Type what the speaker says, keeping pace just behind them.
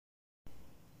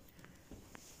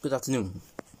Good afternoon.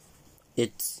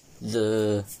 It's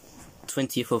the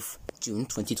 20th of June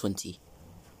 2020.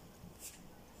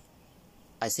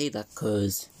 I say that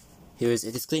because here is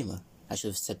a disclaimer. I should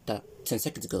have said that 10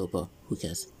 seconds ago, but who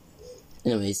cares?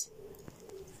 Anyways,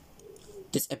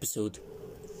 this episode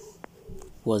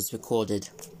was recorded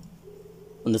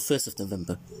on the 1st of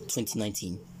November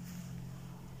 2019.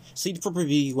 So you'd probably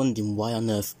be wondering why on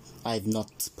earth I've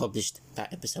not published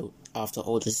that episode after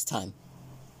all this time.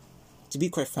 To be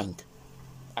quite frank,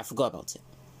 I forgot about it.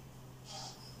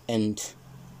 And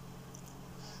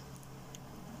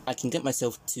I can get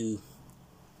myself to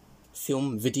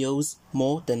film videos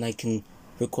more than I can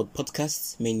record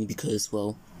podcasts, mainly because,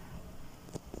 well,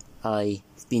 I've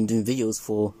been doing videos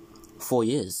for 4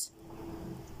 years.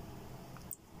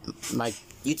 My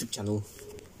YouTube channel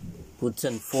will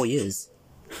turn 4 years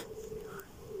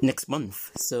next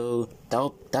month, so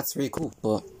that's really cool,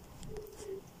 but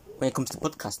when it comes to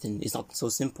podcasting, it's not so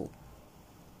simple.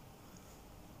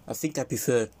 I think I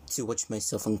prefer to watch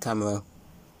myself on camera,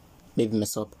 maybe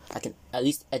mess up. I can at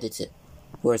least edit it.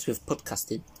 Whereas with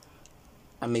podcasting,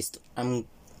 I'm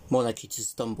more likely to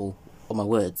stumble on my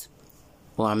words,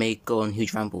 or I may go on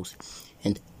huge rambles.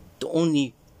 And the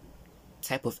only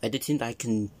type of editing that I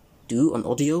can do on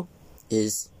audio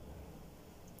is,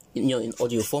 in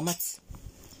audio formats,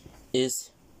 is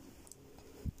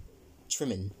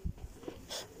trimming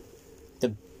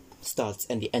the start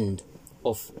and the end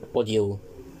of audio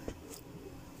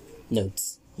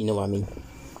notes. You know what I mean?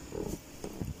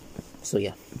 So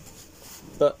yeah.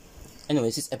 But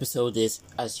anyways, this episode is,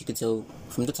 as you can tell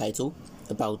from the title,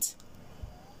 about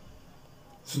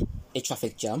a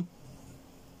traffic jam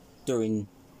during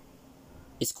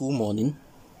a school morning.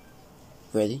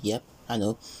 Really? Yep, I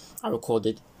know.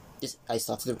 I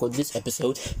started recording this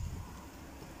episode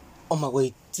on my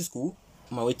way to school,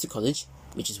 on my way to college,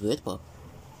 which is weird, but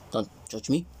don't judge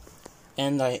me.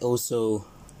 And I also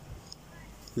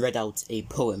read out a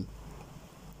poem,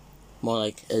 more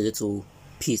like a little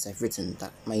piece I've written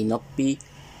that may not be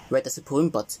read as a poem,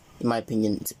 but in my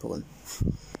opinion it's a poem,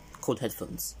 called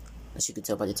Headphones, as you could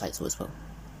tell by the title as well.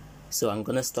 So I'm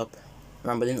gonna stop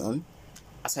rambling on,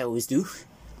 as I always do,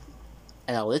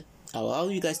 and I'll allow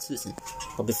you guys to listen.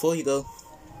 But before I go,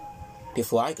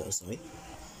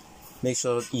 make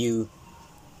sure you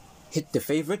hit the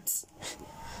favorites,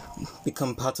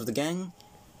 become part of the gang.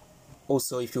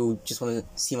 Also, if you just want to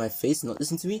see my face and not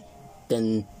listen to me,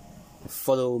 then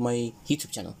follow my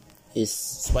YouTube channel.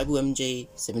 It's Suaibu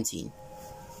MJ17.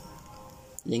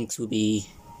 Links will be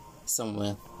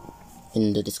somewhere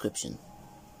in the description.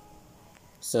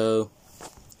 So,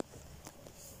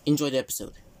 enjoy the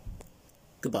episode.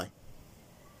 Goodbye.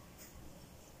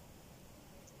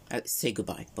 I say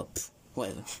goodbye, but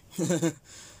whatever.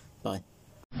 Bye.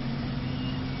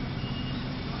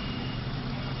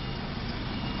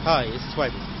 Hi, it's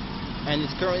Suaibu, and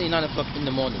it's currently 9 o'clock in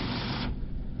the morning.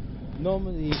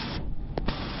 Normally,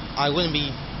 I wouldn't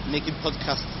be making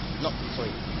podcasts, I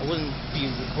wouldn't be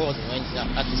recording or anything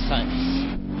at this time,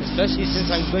 especially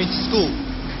since I'm going to school.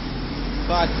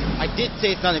 But I did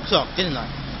say it's 9 o'clock, didn't I?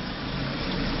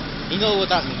 You know what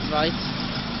that means, right?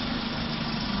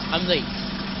 I'm late.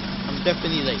 I'm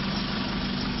definitely late.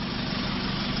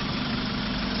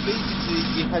 Basically,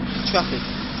 we had traffic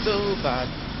so bad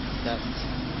that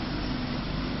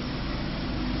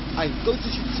I go to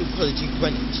college in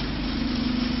Greenwich,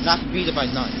 and I have to be there by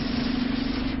 9.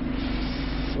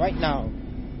 Right now,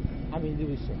 I'm in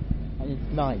Lewisham, and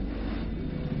it's 9.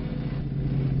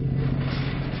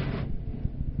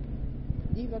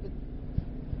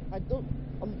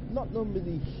 I'm not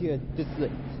normally here this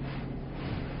late.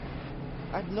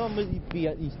 I'd normally be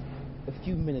at least a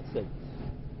few minutes late.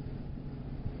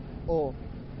 Or,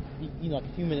 a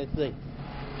few minutes late.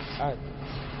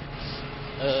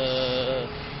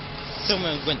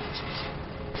 Somewhere in Greenwich,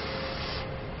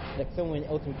 like somewhere in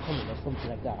Elton Common or something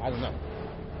like that. I don't know.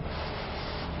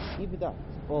 Either that,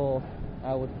 or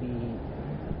I would be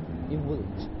in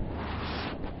Woolwich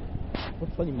for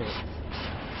 20 minutes,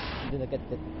 and then I get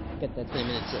that 20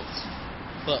 minutes late.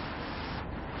 But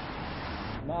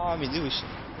now I'm in Lewisham,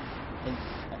 and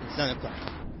it's 9 o'clock.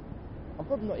 I'm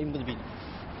probably not even going to be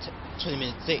 20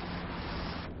 minutes late.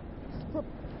 I'm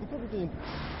probably going to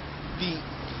be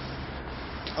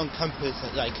on campus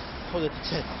at like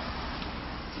 10,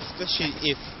 especially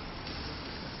if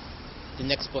the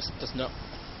next bus does not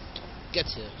get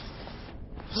here.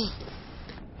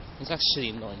 It's actually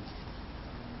annoying,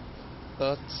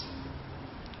 but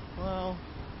well,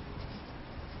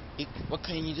 what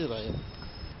can you do about it?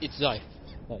 It's life.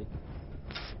 Like,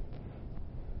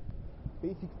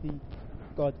 basically,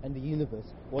 God and the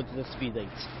universe wanted us to be late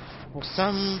for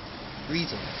some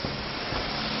reason.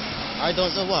 I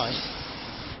don't know why,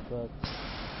 but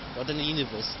God in the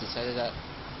universe decided that,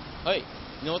 hey,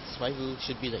 you know what, Suaibu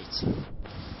should be late.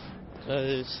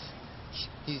 Because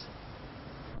he's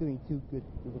doing too good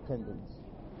with attendance.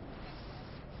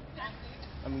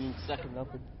 I mean, stacking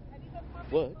up with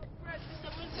work.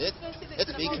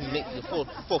 Let's make him make the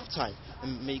fourth time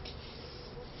and make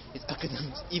his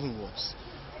academics even worse.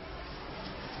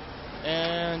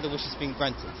 And the wish is being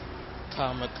granted.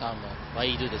 Karma, karma, why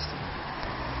you do this to me?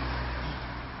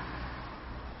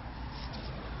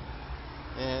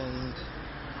 And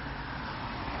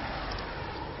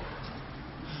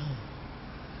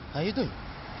how you doing?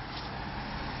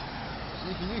 So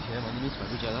if you're new here, my name is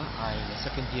Suaibu. I'm a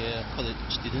second year college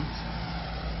student,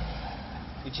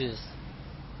 which is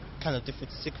kind of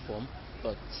different sixth form,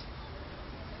 but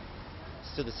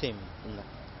still the same.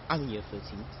 I'm in year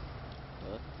 13th,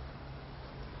 but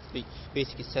it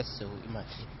basically says so in my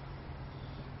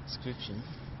description.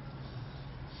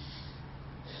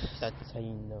 That's how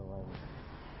you know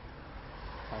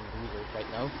I'm real right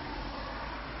now.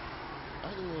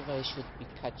 I don't know if I should be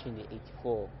catching the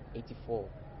 84,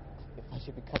 if I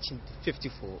should be catching the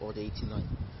 54 or the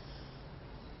 89.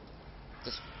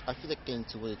 Just, I feel like getting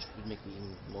to village would make me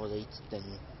more late than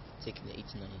taking the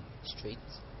 89 straight.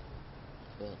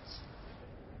 But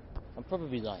I'm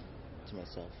probably lying to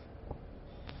myself.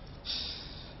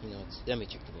 You know what, let me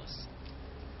check the bus.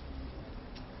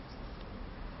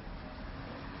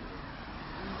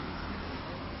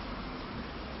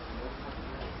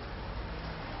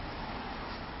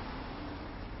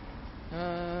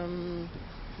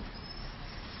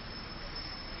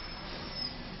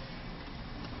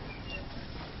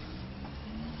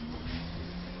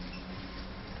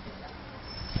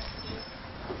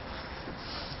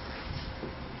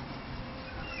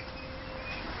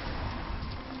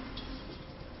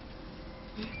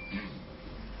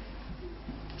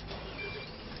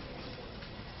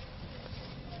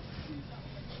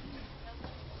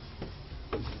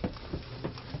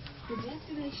 The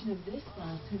destination of this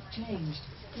bus has changed.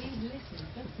 Please listen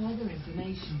for further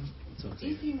information.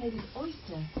 If you made an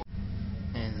oyster...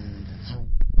 And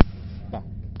back.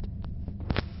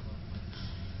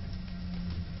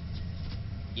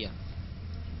 Yeah.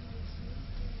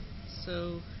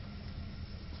 So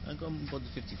I got on board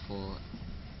the 54,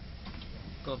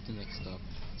 got off the next stop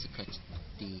to catch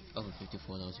the other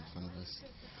 54 that was in front of us.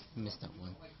 Missed that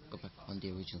one. Got back on the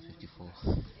original 54.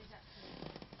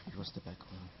 It was the back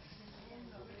home.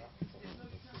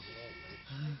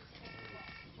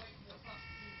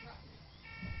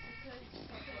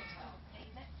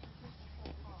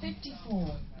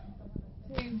 54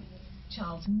 to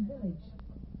Charlton Village.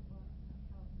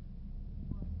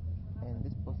 And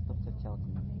this bus stops at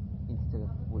Charlton instead of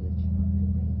Woolwich.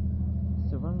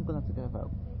 So I'm gonna have to go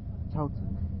about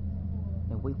Charlton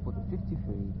and wait for the 53,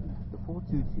 the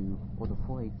 422 or the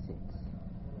 486.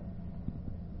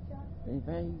 And if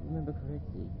I remember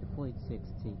correctly, the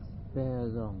 486 takes very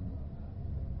long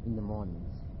in the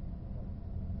mornings.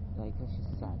 Like, that's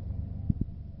just sad.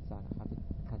 So I have to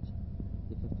catch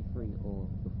the 53 or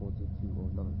the 422 or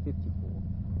another 54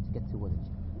 to get to Woolwich.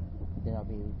 Then I'll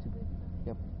be able to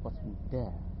get bus route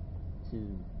there to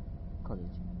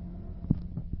college.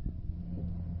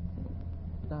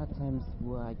 There are times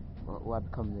where I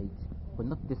become late, but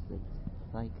not this late.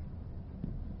 Like,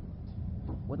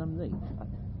 when I'm late,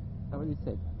 I already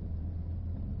said,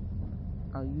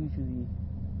 I'll usually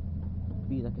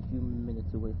be like a few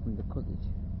minutes away from the college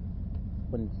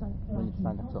when it's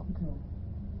 9 o'clock.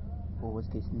 Or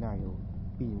worst case scenario,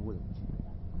 being in Woolwich.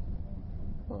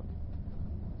 But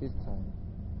this time,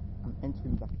 I'm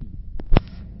entering Bucky,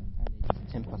 and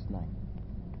it's 10 past 9.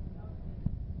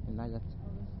 And I left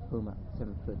home at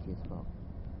 7:30 as well.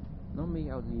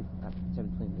 Normally I would leave at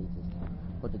 7:20 latest,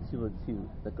 but the 202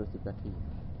 that goes to Bucky,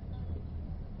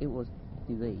 it was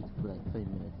delayed for like 20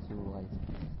 minutes, so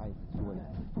I was too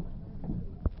late.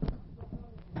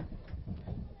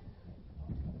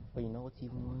 But you know what's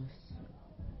even worse?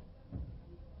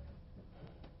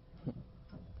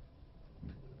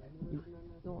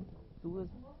 The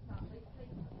worst.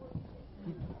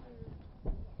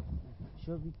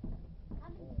 Should we?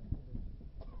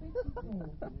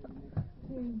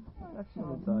 I'm actually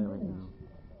gonna die right now.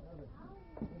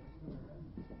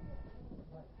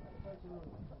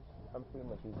 I'm pretty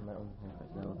much using my own hand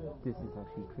right now. This is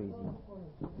actually crazy.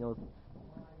 You know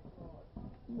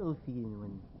the feeling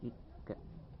when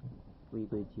you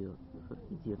go to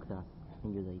your class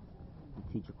and you're late. The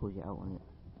teacher calls you out on it.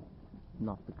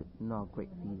 Not a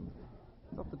great feeling.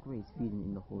 Not the greatest feeling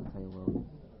in the whole entire world,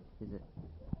 is it?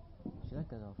 Should I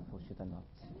get off or should I not?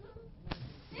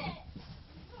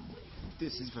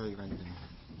 This is very random.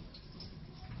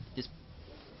 This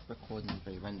recording is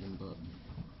very random, but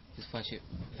just flash it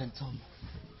event on.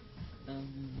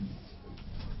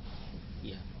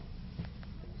 Yeah.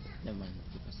 Never mind,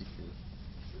 we'll pass it through.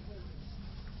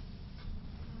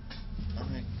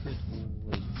 I could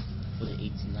wait for the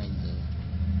 89 though.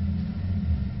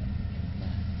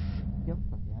 Nah. Yep,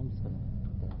 okay, I'm just gonna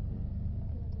put that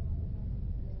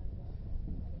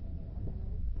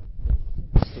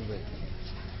there. Still wait.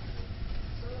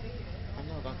 I'm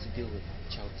not about to deal with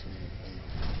Charlton and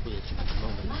Woolwich at the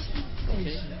moment.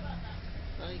 Okay?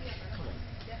 Like, come on.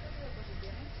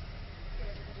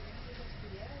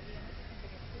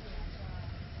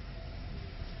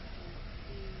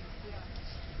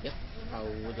 Yep, I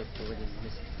would have already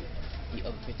missed the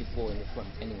other 54 in the front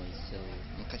anyway, so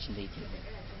I'm catching the 18 here.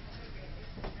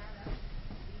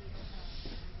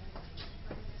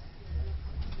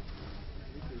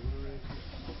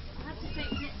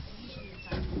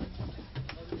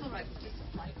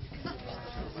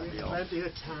 Plenty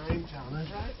of time, Thomas.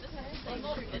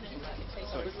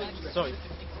 Sorry.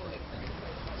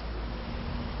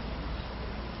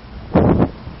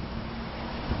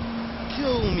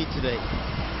 Kill me today.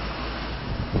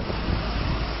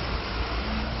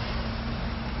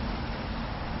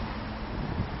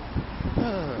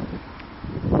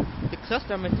 The class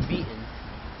that I'm meant to be in,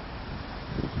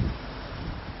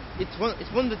 it's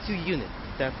one of the two units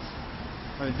that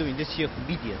I'm doing this year for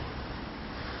media,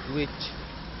 which,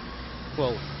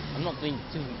 well, I'm not doing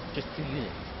just two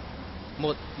units,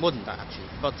 more than that actually,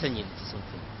 about 10 units or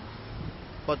something.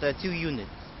 But there are two units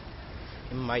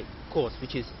in my course,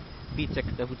 which is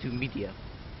BTech Level 2 Media.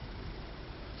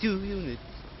 2 units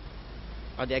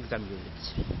are the exam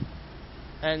units,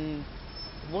 and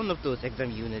one of those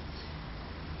exam units,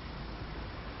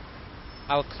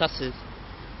 our classes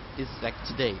is like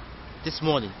today, this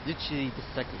morning, literally this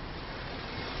second.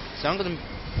 So I'm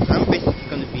basically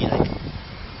gonna be like,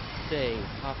 say,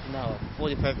 half an hour,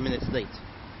 45 minutes late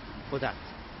for that,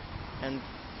 and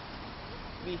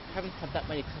we haven't had that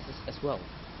many classes as well.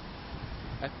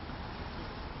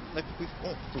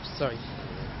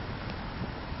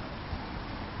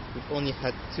 We've only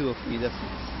had 2 or 3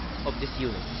 lessons of this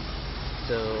unit,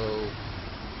 so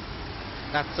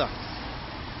that sucks.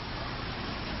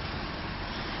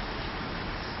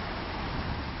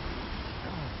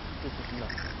 This is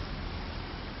nuts.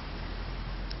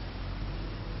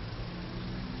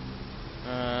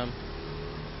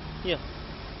 Yeah.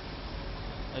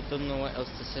 I don't know what else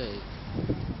to say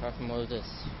apart from all of this,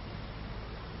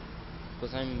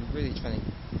 because I'm really trying to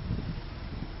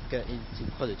get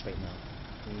into college right now,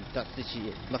 and that's literally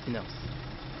it, nothing else.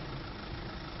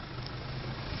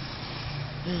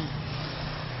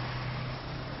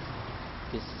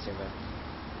 This is a wrap.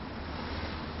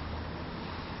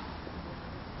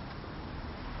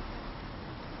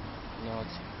 Not.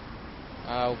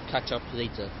 I'll catch up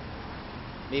later.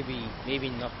 Maybe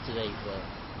not today, but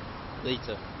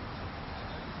later.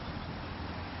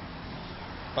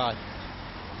 Bye.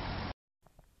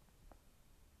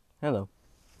 Hello.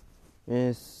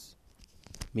 It's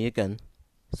me again,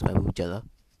 Suaibu Jella.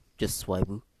 Just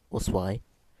Suaibu, or Swai,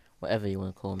 whatever you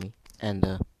want to call me.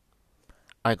 And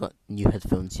I got new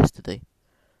headphones yesterday.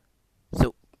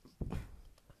 So,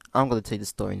 I'm going to tell you the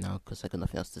story now because I got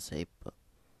nothing else to say. But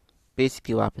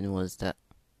basically what happened was that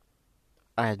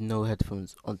I had no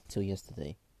headphones until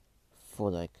yesterday for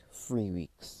like 3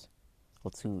 weeks or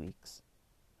 2 weeks.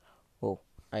 Well,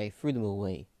 I threw them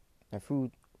away. I threw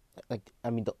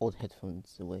the old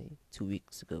headphones away 2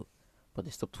 weeks ago, but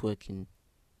they stopped working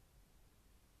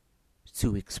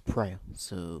 2 weeks prior.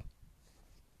 So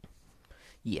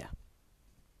yeah.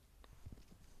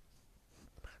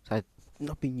 So I've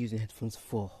not been using headphones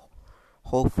for a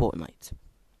whole fortnight.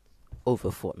 Over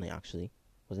a fortnight actually,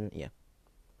 wasn't it? Yeah.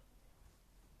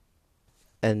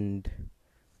 And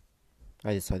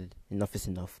I decided enough is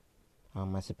enough. How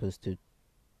am I supposed to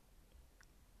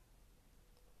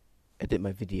edit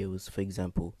my videos, for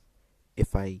example,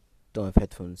 if I don't have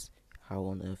headphones? How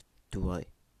on earth do I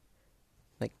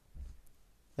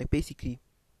like basically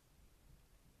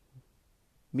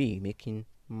me making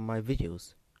my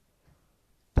videos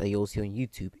that you all see on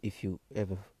YouTube if you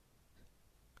ever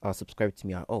are subscribed to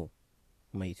me at all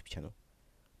on my YouTube channel,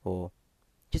 or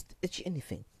just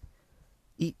anything,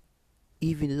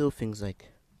 even little things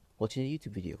like watching a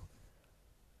YouTube video.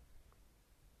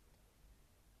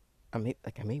 I'm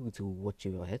able to watch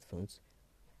it with headphones,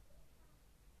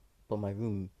 but my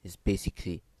room is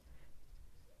basically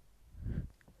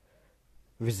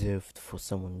reserved for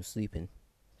someone who's sleeping.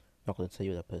 Not gonna tell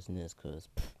you who that person is, cause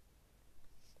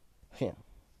yeah.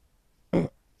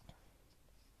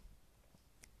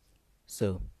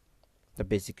 So that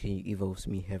basically involves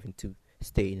me having to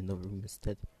stay in another room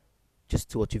instead,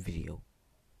 just to watch a video,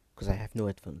 because I have no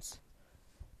headphones,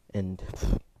 and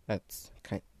that's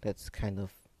kind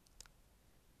of,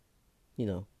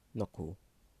 not cool.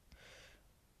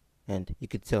 And you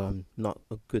could tell I'm not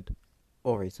a good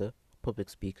orator, public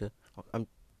speaker. I'm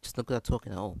just not good at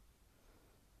talking at all.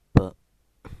 But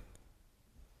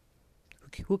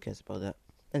who cares about that?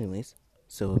 Anyways,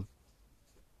 so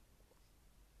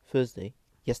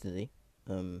yesterday,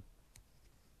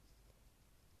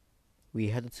 we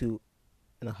had a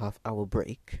 2.5 hour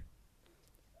break.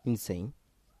 Insane,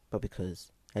 but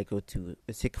because I go to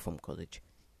a sixth form college,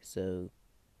 so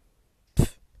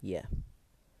yeah,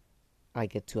 I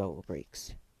get 2 hour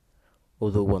breaks,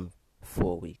 although one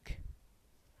for a week.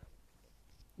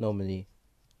 Normally,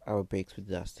 our breaks would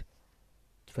last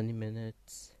 20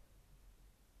 minutes,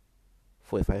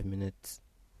 45 minutes.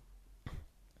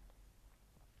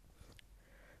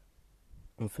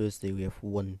 On Thursday, we have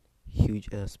one huge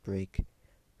ass break,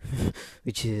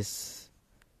 which is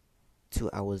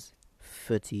 2 hours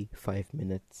 35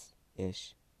 minutes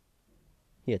ish.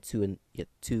 Yeah, 2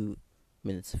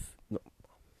 minutes. No,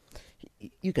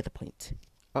 you get the point.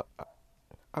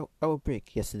 Our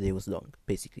break yesterday was long.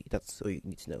 Basically, that's all you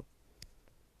need to know.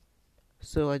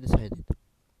 So I decided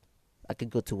I could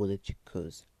go to Woolwich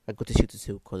because I go to Shooters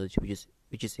Hill College, which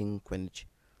is in Greenwich.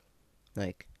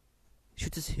 Like,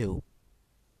 Shooters Hill,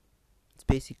 it's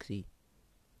basically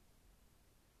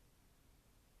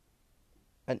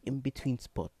an in-between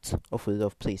spot of a lot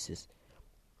of places.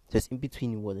 So it's in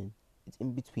between Woolwich, it's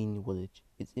in between Woolwich,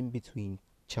 it's in between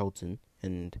Charlton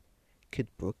and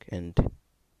Kidbrooke and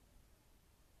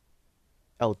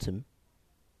Eltham,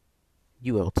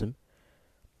 Eltham.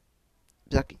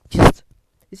 Like,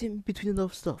 it's in between a lot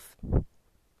of stuff.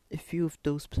 A few of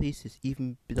those places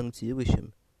even belong to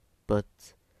Lewisham, but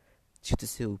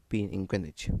Shooters Hill being in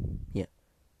Greenwich, yeah.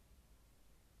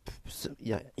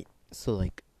 So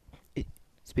like,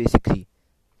 it's basically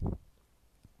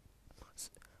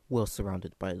well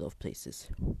surrounded by a lot of places.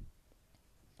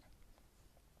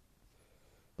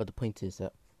 But the point is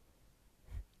that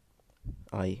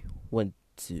I went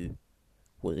to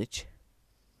Woolwich.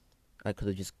 I could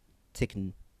have just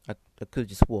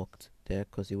walked there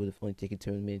because it would have only taken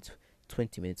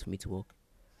 20 minutes for me to walk.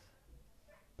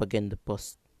 But again, the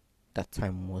bus that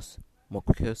time was more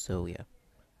quicker, so yeah,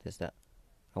 there's that.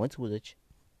 I went to Woolwich,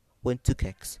 went to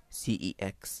Kex,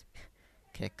 C-E-X,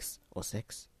 Kex or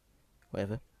Sex,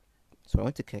 whatever. So I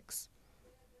went to Kex.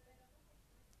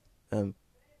 A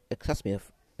classmate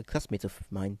of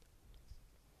mine,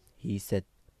 he said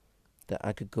that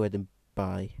I could go ahead and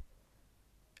buy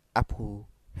Apple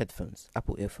earphones.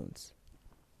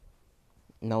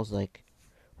 And I was like,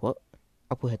 what?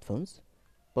 Apple headphones?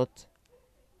 But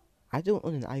I don't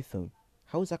own an iPhone.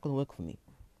 How is that going to work for me?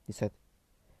 He said,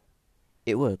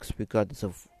 it works regardless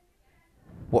of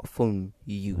what phone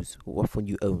you use or what phone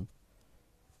you own.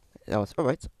 And I was,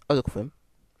 alright, I'll look for them.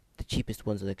 The cheapest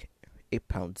ones are like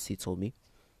 £8, he told me.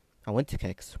 I went to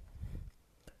Kex.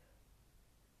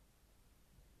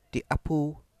 The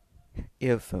Apple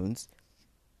earphones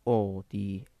or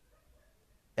the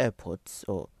AirPods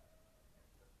or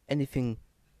anything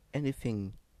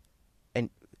and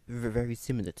very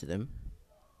similar to them,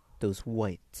 those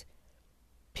white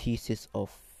pieces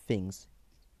of things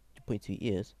to put into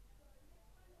your ears,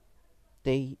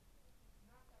 when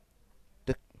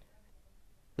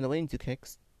I went into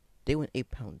Kex, they went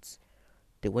 £8.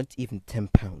 They weren't even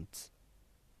 £10.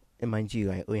 And mind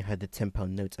you, I only had the £10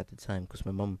 notes at the time because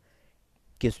my mum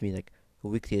gives me like a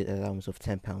weekly allowance of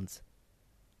 £10.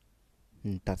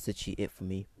 And that's literally it for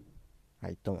me.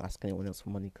 I don't ask anyone else for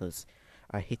money because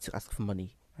I hate to ask for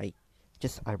money. I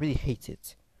really hate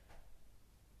it.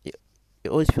 It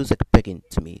always feels like begging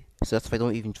to me, so that's why I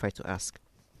don't even try to ask.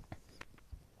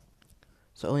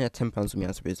 So I only had £10 with me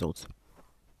as a result.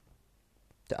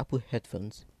 The Apple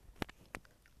headphones,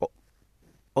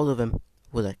 all of them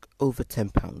were like over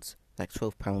 £10, like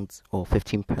 £12 or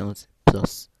 £15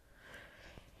 plus.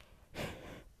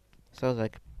 So I was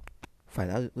like, fine,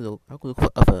 I'll go look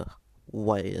for other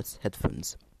wireless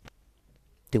headphones.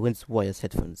 There weren't wireless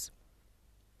headphones.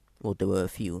 Well, there were a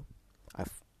few.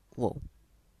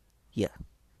 Yeah.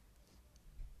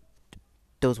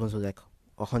 Those ones were like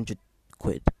 £100.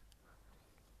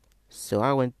 So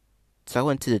I went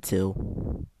to the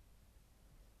till,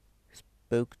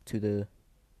 spoke to the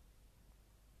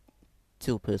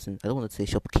till person. I don't want to say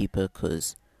shopkeeper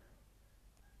because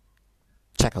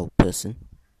checkout person,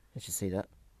 I should say that,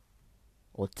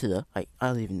 or tiller. I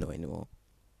don't even know anymore.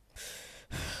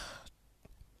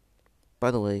 By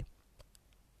the way,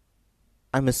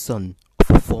 I'm a son of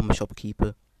a former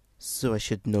shopkeeper, so I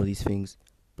should know these things.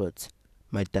 But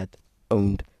my dad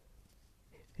owned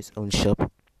his own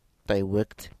shop that he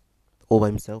worked all by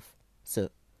himself, so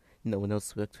no one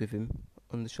else worked with him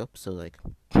on the shop. So like,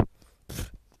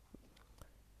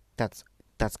 that's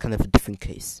kind of a different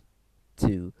case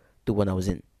to the one I was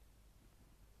in.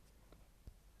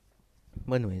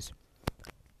 But anyways,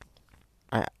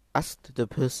 I asked the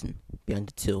person behind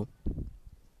the till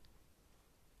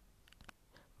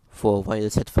for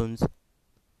wireless headphones.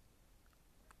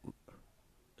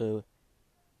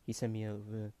 He sent me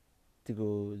over to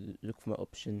go look for my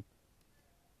option.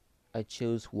 I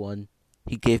chose one.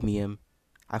 He gave me them.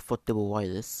 I thought they were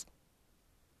wireless.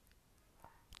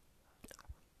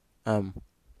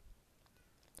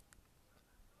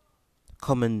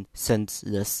 Common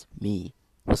senseless me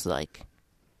was like,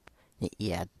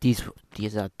 yeah, these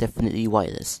are definitely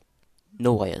wireless.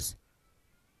 No wires.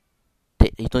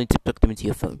 You don't need to plug them into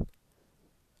your phone.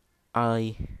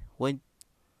 I went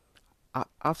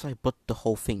after I bought the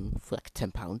whole thing for like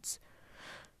 £10.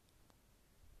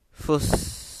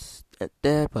 First,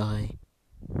 thereby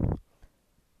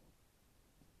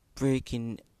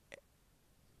breaking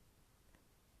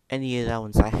any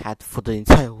allowance I had for the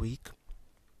entire week,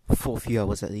 for a few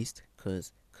hours at least,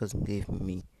 because cousin gave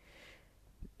me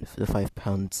the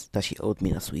 £5 that she owed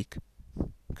me last week,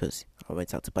 because I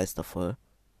went out to buy stuff for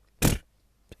her.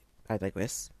 I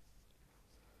digress.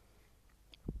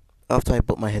 After I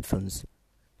bought my headphones,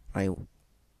 I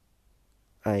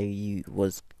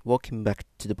was walking back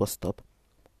to the bus stop.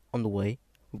 On the way,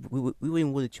 we were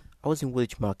in Woolwich. I was in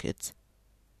Woolwich Market.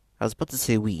 I was about to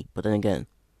say we, but then again,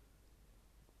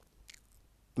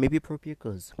 maybe appropriate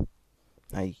because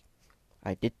I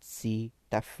did see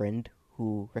that friend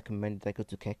who recommended I go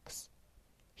to Kex.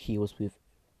 He was with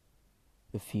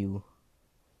a few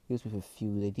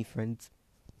lady friends.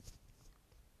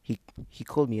 He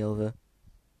called me over.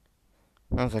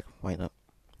 I was like, why not?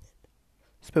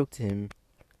 Spoke to him,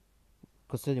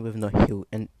 considering whether or not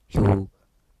he'll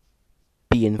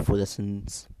be in for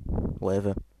lessons,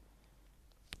 whatever.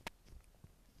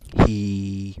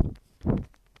 He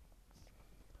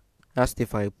asked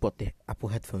if I bought the Apple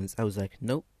headphones. I was like,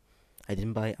 nope, I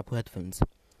didn't buy Apple headphones.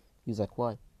 He was like,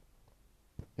 why?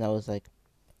 And I was like,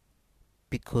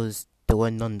 because there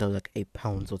were none that were like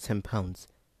 £8 or £10.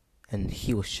 And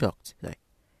he was shocked. Like,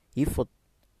 he thought,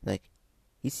 like,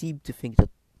 he seemed to think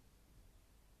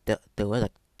that there were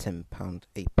like £10,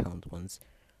 £8 ones.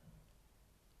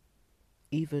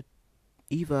 Either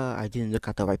I didn't look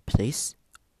at the right place,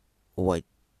 or I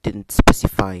didn't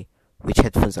specify which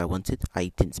headphones I wanted.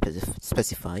 I didn't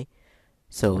specify,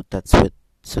 so that's an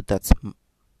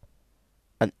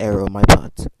error on my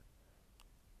part.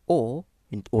 Or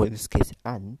in this case,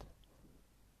 and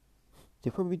they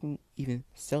probably didn't even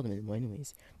sell them anymore.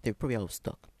 Anyways, they're probably out of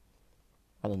stock.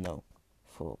 I don't know.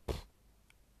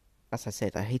 As I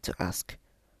said, I hate to ask.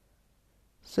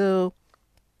 So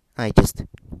I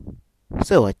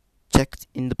checked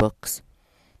in the box.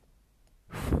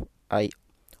 I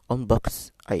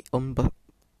unboxed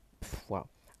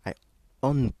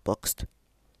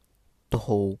the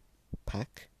whole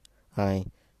pack. I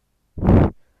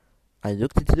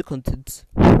looked into the contents.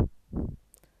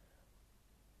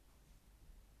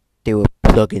 They were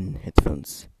plug-in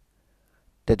headphones.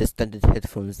 They're the standard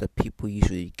headphones that people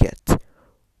usually get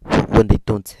when they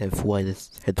don't have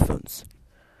wireless headphones.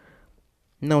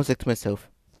 Now I was like to myself,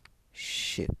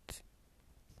 shit.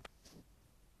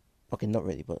 Okay, not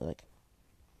really, but like,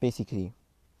 basically,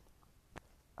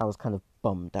 I was kind of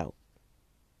bummed out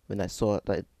when I saw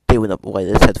that they were not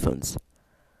wireless headphones.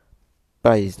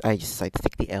 But I just decided to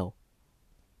take the L.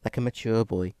 Like a mature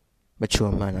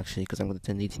man actually, because I'm going to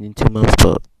turn 18 in 2 months,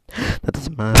 but that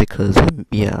doesn't matter because, I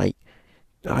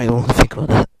don't want to think about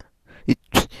that. It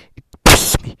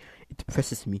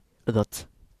depresses me a lot.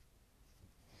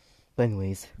 But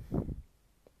anyways,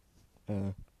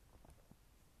 I'm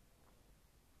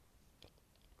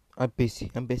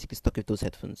basically stuck with those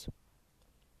headphones,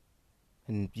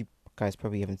 and you guys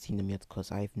probably haven't seen them yet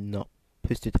because I've not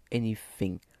posted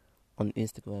anything on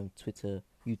Instagram, Twitter,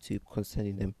 YouTube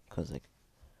concerning them. Because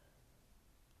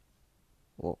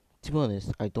to be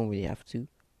honest, I don't really have to.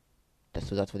 That's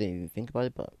why I didn't even think about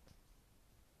it. But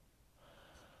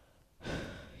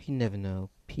you never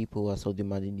know. People are so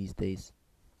demanding these days.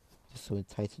 They're so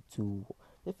entitled to.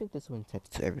 They think they're so entitled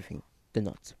to everything. They're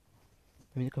not.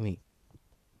 I mean, look at me.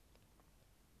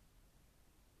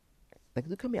 Like,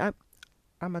 look at me.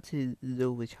 I'm at a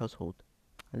low-wage household.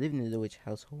 I live in a low-wage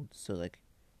household, so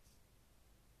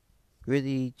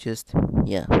really, just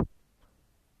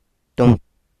don't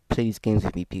play these games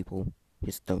with me, people.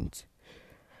 Just don't.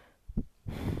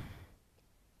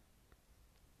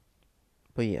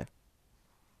 But yeah.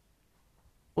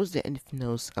 Was there anything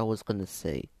else I was gonna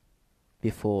say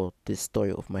before this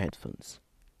story of my headphones?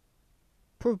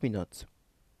 Probably not.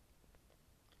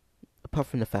 Apart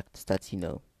from the fact that,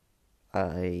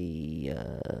 I,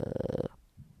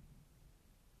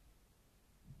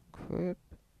 crap.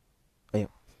 Oh yeah,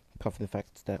 apart from the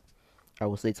fact that I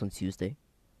was late on Tuesday.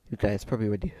 You guys probably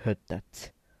already heard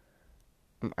that.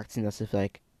 I'm acting as if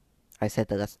like I said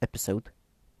the last episode.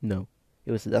 No,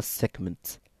 it was the last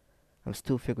segment. I'm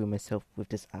still figuring myself with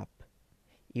this app,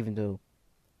 even though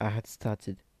I had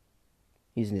started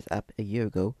using this app a year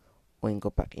ago when I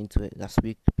got back into it last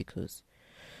week because,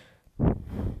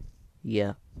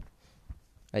 yeah,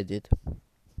 I did.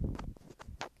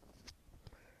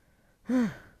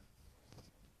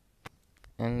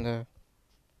 And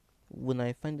when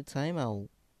I find the time, or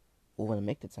when I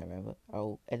make the time, rather,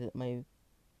 I'll edit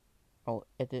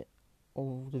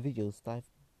all the videos that I've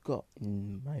got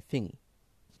in my thingy.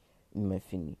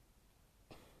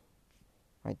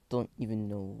 I don't even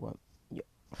know what. Yeah,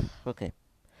 okay.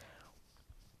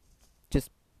 Just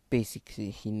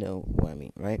basically, you know what I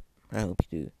mean, right? I hope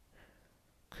you do,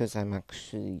 because I'm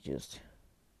actually just.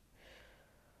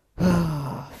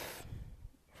 For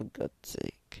God's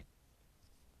sake.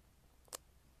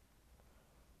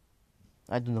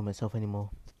 I don't know myself anymore.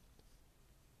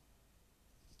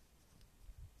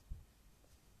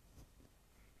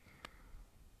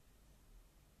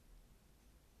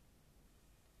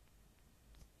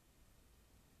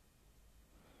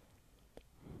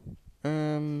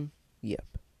 Yep.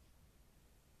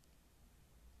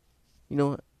 You know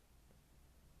what?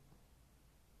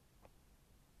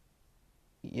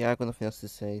 Yeah, I got nothing else to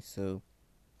say, so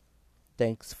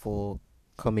thanks for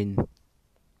coming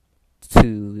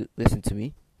to listen to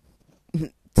me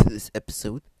to this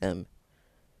episode.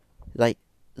 Like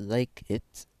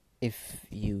it if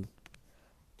you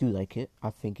do like it.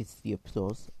 I think it's the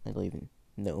applause. I don't even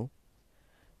know.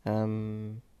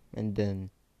 And then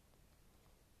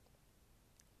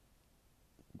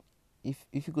if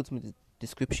you go to my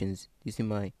descriptions, you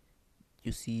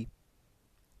see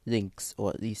links, or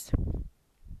at least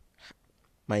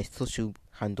my social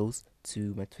handles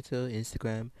to my Twitter,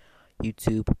 Instagram,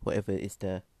 YouTube, whatever is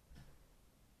there.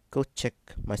 Go check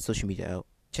my social media out.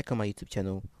 Check out my YouTube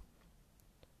channel,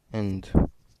 and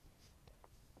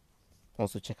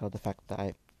also check out the fact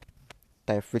that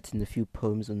I've written a few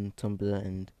poems on Tumblr,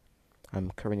 and I'm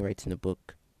currently writing a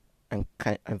book. I've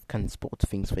kind of spoiled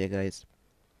things for you guys.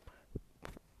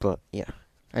 But yeah,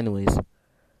 anyways,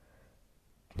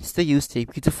 stay you, stay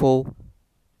beautiful.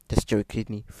 That's Joey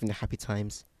Kidney from the Happy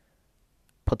Times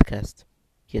podcast.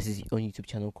 He has his own YouTube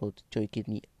channel called Joey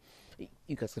Kidney.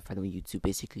 You guys can find him on YouTube.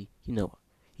 Basically, you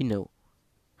know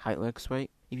how it works, right?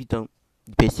 If you don't,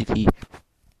 basically,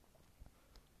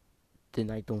 then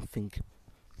I don't think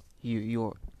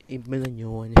you're a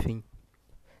millennial or anything.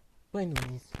 But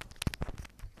anyways,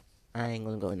 I ain't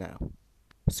gonna go now.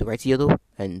 So right here though,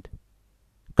 and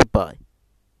goodbye.